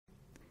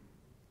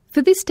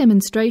For this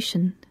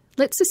demonstration,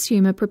 let's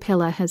assume a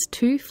propeller has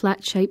two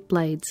flat-shaped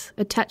blades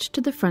attached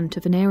to the front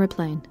of an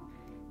aeroplane.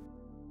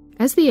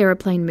 As the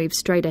aeroplane moves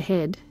straight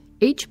ahead,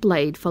 each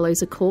blade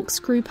follows a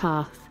corkscrew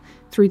path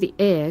through the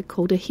air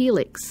called a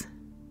helix.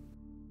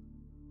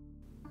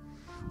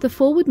 The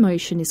forward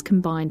motion is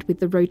combined with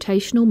the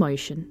rotational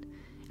motion,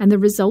 and the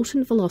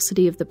resultant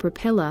velocity of the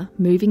propeller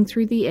moving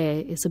through the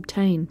air is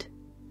obtained.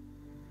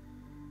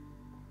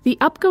 The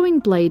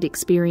upgoing blade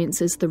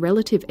experiences the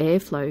relative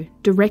airflow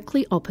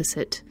directly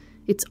opposite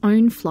its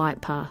own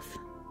flight path.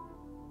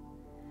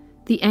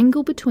 The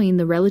angle between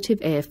the relative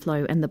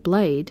airflow and the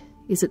blade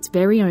is its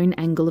very own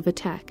angle of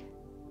attack.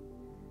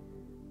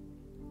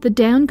 The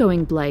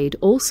downgoing blade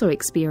also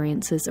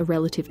experiences a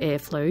relative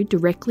airflow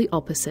directly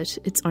opposite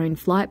its own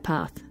flight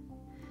path,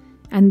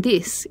 and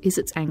this is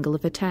its angle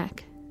of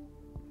attack.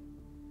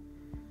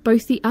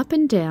 Both the up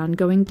and down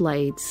going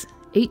blades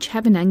each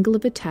have an angle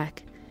of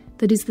attack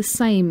that is the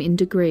same in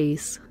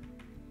degrees.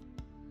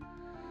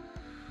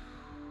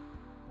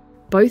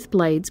 Both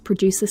blades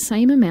produce the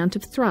same amount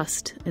of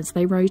thrust as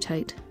they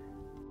rotate.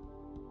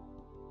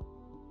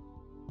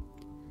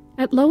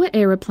 At lower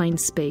aeroplane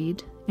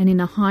speed, and in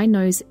a high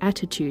nose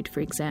attitude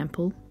for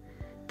example,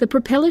 the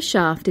propeller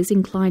shaft is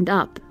inclined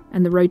up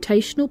and the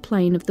rotational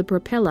plane of the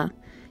propeller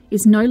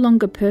is no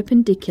longer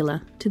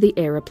perpendicular to the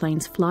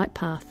aeroplane's flight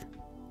path.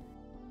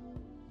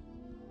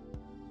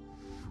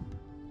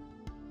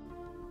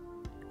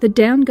 The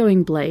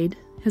downgoing blade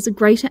has a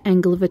greater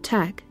angle of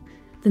attack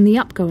than the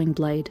upgoing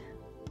blade.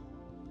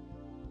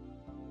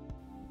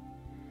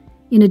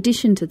 In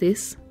addition to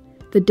this,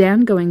 the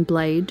downgoing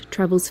blade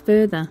travels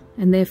further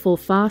and therefore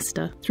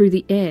faster through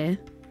the air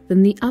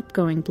than the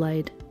upgoing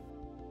blade.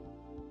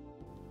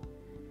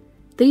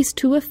 These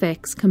two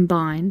effects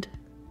combined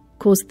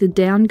cause the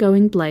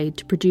downgoing blade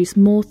to produce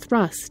more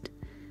thrust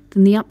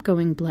than the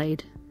upgoing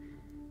blade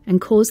and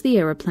cause the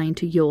aeroplane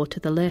to yaw to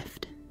the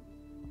left.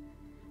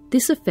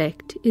 This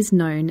effect is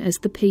known as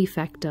the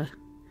Pfactor,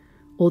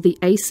 or the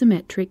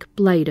Asymmetric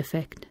Blade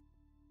Effect.